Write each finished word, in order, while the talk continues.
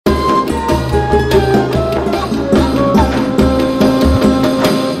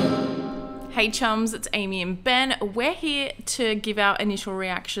Hey chums, it's Aimee and Ben. We're here to give our initial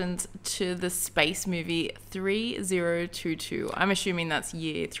reactions to the space movie 3022. I'm assuming that's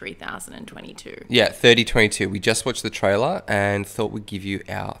year 3022. Yeah, 3022. We just watched the trailer and thought we'd give you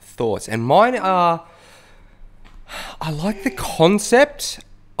our thoughts. And mine are, I like the concept.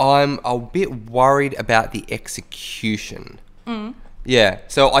 I'm a bit worried about the execution. Yeah,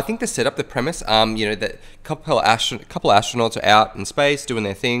 so I think to set up the premise, that couple astronauts are out in space doing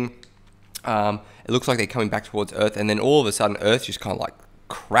their thing. It looks like they're coming back towards Earth, and then all of a sudden, Earth just kind of like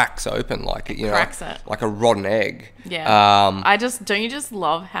cracks open, like like a rotten egg. Yeah. Don't you just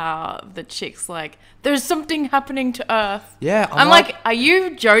love how the chick's like, there's something happening to Earth? Yeah, I'm like, are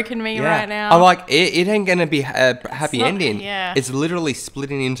you joking me right now? I'm like, it ain't gonna be a happy ending. Yeah. It's literally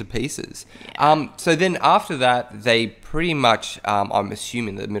splitting into pieces. Yeah. So then after that, they pretty much, I'm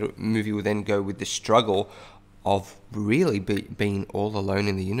assuming the movie will then go with the struggle of really being all alone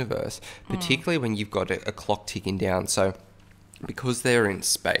in the universe, particularly when you've got a clock ticking down. So because they're in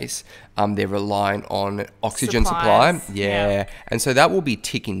space, they're relying on oxygen supply. Yeah. And so that will be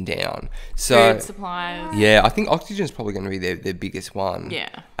ticking down. So food supplies. Yeah, I think oxygen is probably going to be their biggest one.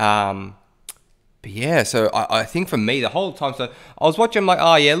 Yeah. But yeah, so I think for me the whole time, so I was watching, I'm like,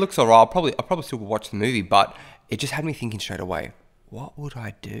 oh yeah, it looks alright. I'll probably still watch the movie, but it just had me thinking straight away, what would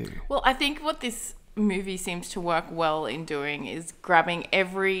I do? Well, I think what this movie seems to work well in doing is grabbing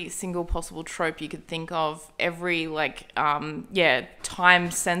every single possible trope you could think of, every time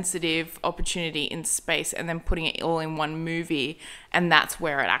sensitive opportunity in space, and then putting it all in one movie, and that's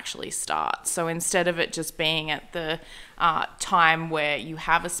where it actually starts. So instead of it just being at the time where you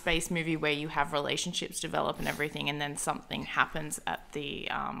have a space movie where you have relationships develop and everything, and then something happens at the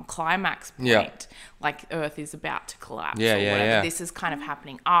climax point, like Earth is about to collapse or whatever. This is kind of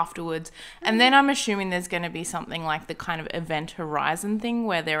happening afterwards. And then I'm assuming there's going to be something like the kind of Event Horizon thing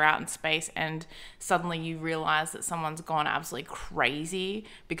where they're out in space and suddenly you realize that someone's gone absolutely crazy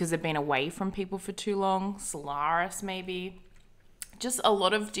because they've been away from people for too long. Solaris, maybe. Just a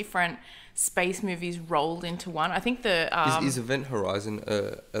lot of different space movies rolled into one. I think the is Event Horizon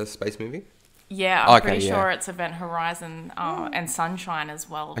a space movie? Yeah, I'm pretty sure it's Event Horizon and Sunshine as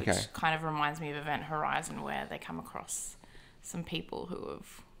well, which kind of reminds me of Event Horizon, where they come across some people who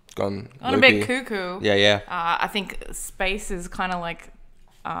have gone a bit cuckoo. Yeah. I think space is kind of like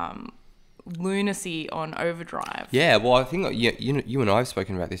lunacy on overdrive. Yeah, well, I think you and I have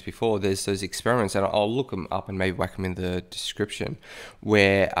spoken about this before. There's those experiments, and I'll look them up and maybe whack them in the description,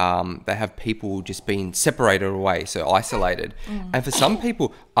 where they have people just being separated away, so isolated. And for some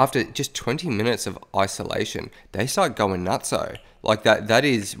people, after just 20 minutes of isolation, they start going nutso. Like that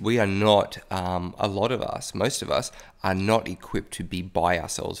is, we are not, a lot of us, most of us, are not equipped to be by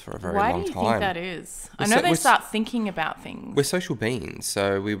ourselves for a very long time. Why do you think that is? I know they start thinking about things. We're social beings,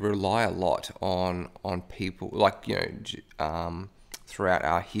 so we rely a lot on people, like, throughout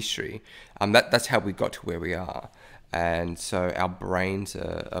our history. That's how we got to where we are. And so our brains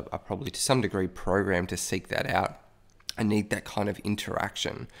are probably to some degree programmed to seek that out and need that kind of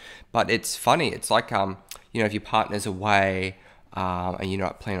interaction. But it's funny, it's like, if your partner's away, and you're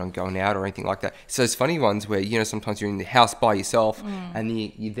not planning on going out or anything like that. So it's funny ones where, sometimes you're in the house by yourself and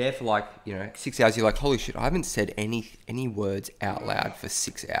you're there for 6 hours. You're like, holy shit, I haven't said any words out loud for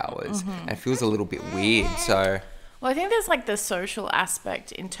 6 hours. And it feels a little bit weird. So, well, I think there's the social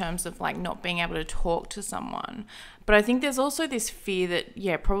aspect in terms of not being able to talk to someone. But I think there's also this fear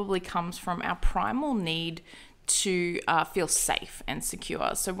that, probably comes from our primal need to feel safe and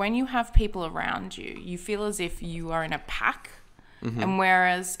secure. So when you have people around you, you feel as if you are in a pack. And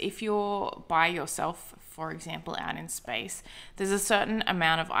whereas if you're by yourself, for example, out in space, there's a certain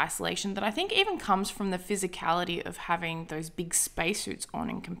amount of isolation that I think even comes from the physicality of having those big spacesuits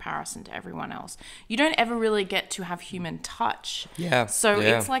on in comparison to everyone else. You don't ever really get to have human touch. Yeah. So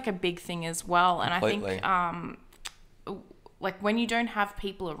it's like a big thing as well. And Completely. I think when you don't have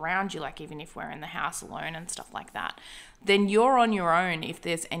people around you, even if we're in the house alone and stuff like that, then you're on your own if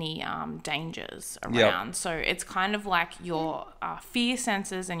there's any dangers around. So it's kind of like your fear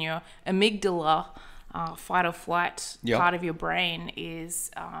sensors and your amygdala, fight or flight part of your brain is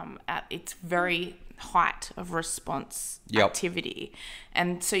at its very height of response activity.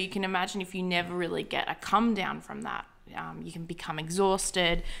 And so you can imagine if you never really get a come down from that, you can become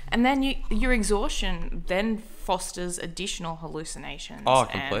exhausted, and then your exhaustion then fosters additional hallucinations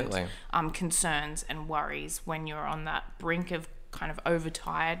and concerns and worries when you're on that brink of kind of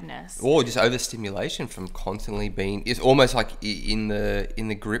overtiredness or just overstimulation from constantly being, it's almost like in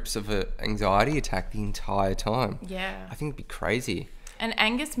the grips of an anxiety attack the entire time. I think it'd be crazy. And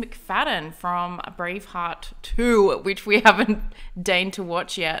Angus McFadden from Braveheart 2, which we haven't deigned to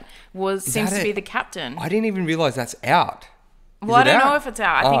watch yet, seems to be the captain. I didn't even realise that's out. Well, I don't know if it's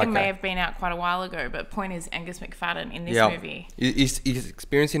out. I think it okay. may have been out quite a while ago, but point is Angus McFadden in this movie. He's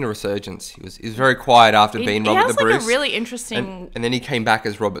experiencing a resurgence. He was very quiet after being Robert the Bruce. He has like a really interesting... And then he came back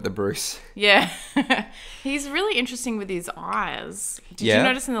as Robert the Bruce. Yeah. He's really interesting with his eyes. Did you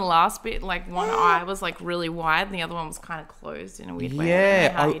notice in the last bit, like one eye was like really wide and the other one was kind of closed in a weird way? I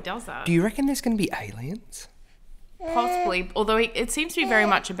don't know how he does that. Do you reckon there's going to be aliens? Possibly, although it seems to be very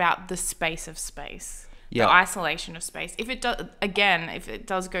much about the space of space. The isolation of space. If it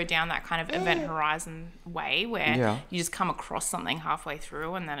does go down that kind of event horizon way where you just come across something halfway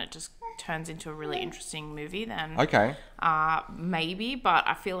through and then it just turns into a really interesting movie, then maybe. But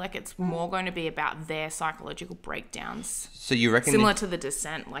I feel like it's more going to be about their psychological breakdowns. So you reckon similar to The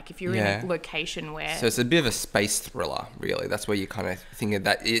Descent, like if you're in a location where so it's a bit of a space thriller, really. That's where you kind of think of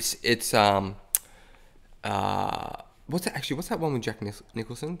that. It's what's that one with Jack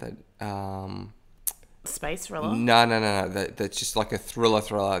Nicholson that space thriller? No. That's just like a thriller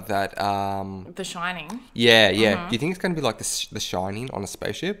that... The Shining? Yeah. Mm-hmm. Do you think it's going to be like The Shining on a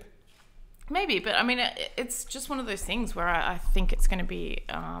spaceship? Maybe, but I mean, it's just one of those things where I think it's going to be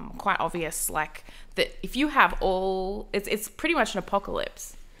quite obvious, like, that if you have it's pretty much an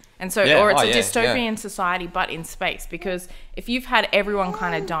apocalypse. And so, or it's a dystopian society, but in space, because if you've had everyone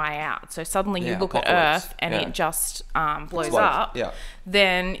kind of die out, so suddenly you look at Earth and it just blows up,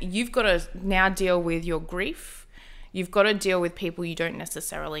 then you've got to now deal with your grief. You've got to deal with people you don't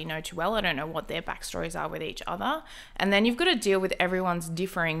necessarily know too well. I don't know what their backstories are with each other. And then you've got to deal with everyone's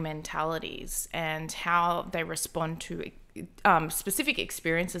differing mentalities and how they respond to specific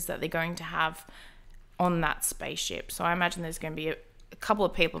experiences that they're going to have on that spaceship. So I imagine there's going to be a couple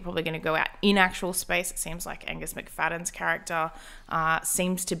of people are probably going to go out in actual space. It seems like Angus McFadden's character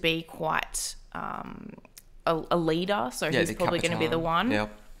seems to be quite a leader, so he's probably going to be the one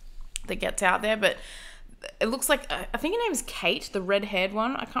that gets out there. But it looks like I think her name's Kate, the red-haired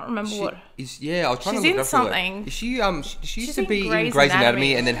one. I can't remember what. I was trying to look up something. Is she? She used to be in Grey's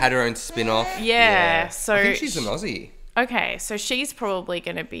Anatomy and then had her own spin-off. Yeah. So I think she's an Aussie. Okay, so she's probably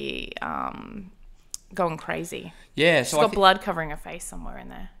going to be going crazy. Yeah, so she's got blood covering her face somewhere in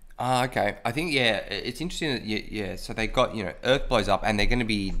there. Okay. I think, it's interesting that, so they got, Earth blows up and they're going to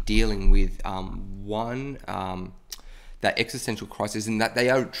be dealing with, that existential crisis in that they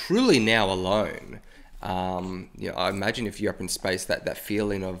are truly now alone. I imagine if you're up in space, that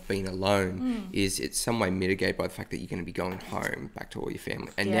feeling of being alone it's some way mitigated by the fact that you're going to be going home back to all your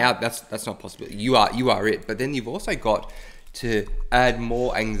family. And now that's not possible. You are it. But then you've also got to add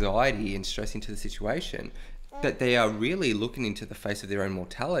more anxiety and stress into the situation, that they are really looking into the face of their own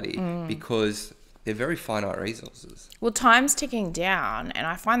mortality because they're very finite resources. Well, time's ticking down, and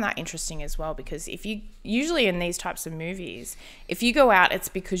I find that interesting as well, because if you usually in these types of movies, if you go out, it's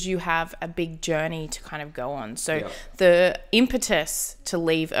because you have a big journey to kind of go on. So the impetus to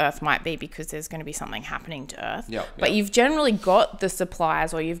leave Earth might be because there's going to be something happening to Earth. But you've generally got the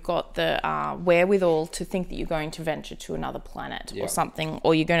supplies, or you've got the wherewithal to think that you're going to venture to another planet or something,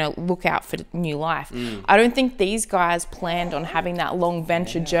 or you're going to look out for new life. I don't think these guys planned on having that long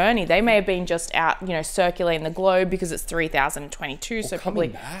venture journey. They may have been just out, circulating the globe because it's 3022. So probably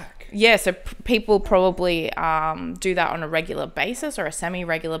back. Yeah, so people probably do that on a regular basis or a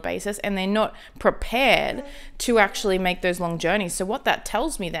semi-regular basis, and they're not prepared to actually make those long journeys. So what that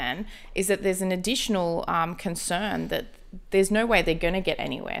tells me then is that there's an additional concern that there's no way they're going to get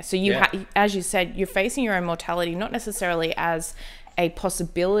anywhere. So as you said, you're facing your own mortality, not necessarily as a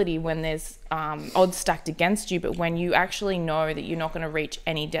possibility when there's odds stacked against you, but when you actually know that you're not going to reach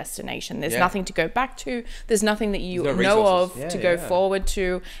any destination, there's nothing to go back to, there's nothing that you know of to go forward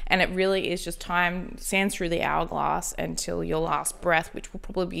to, and it really is just time sands through the hourglass until your last breath, which will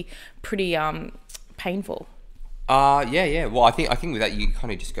probably be pretty painful. Well, I think with that you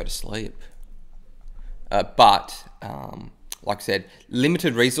kind of just go to sleep, but like I said,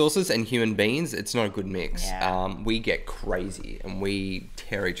 limited resources and human beings, it's not a good mix. We get crazy and we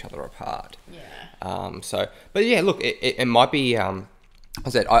tear each other apart. Look, it might be, I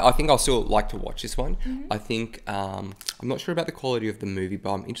think I'll still like to watch this one. I think, I'm not sure about the quality of the movie,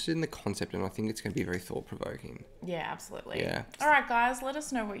 but I'm interested in the concept and I think it's going to be very thought-provoking. Yeah, absolutely. Yeah. All right, guys, let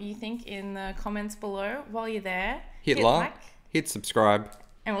us know what you think in the comments below. While you're there, hit like, hit subscribe.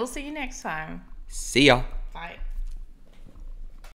 And we'll see you next time. See ya. Bye.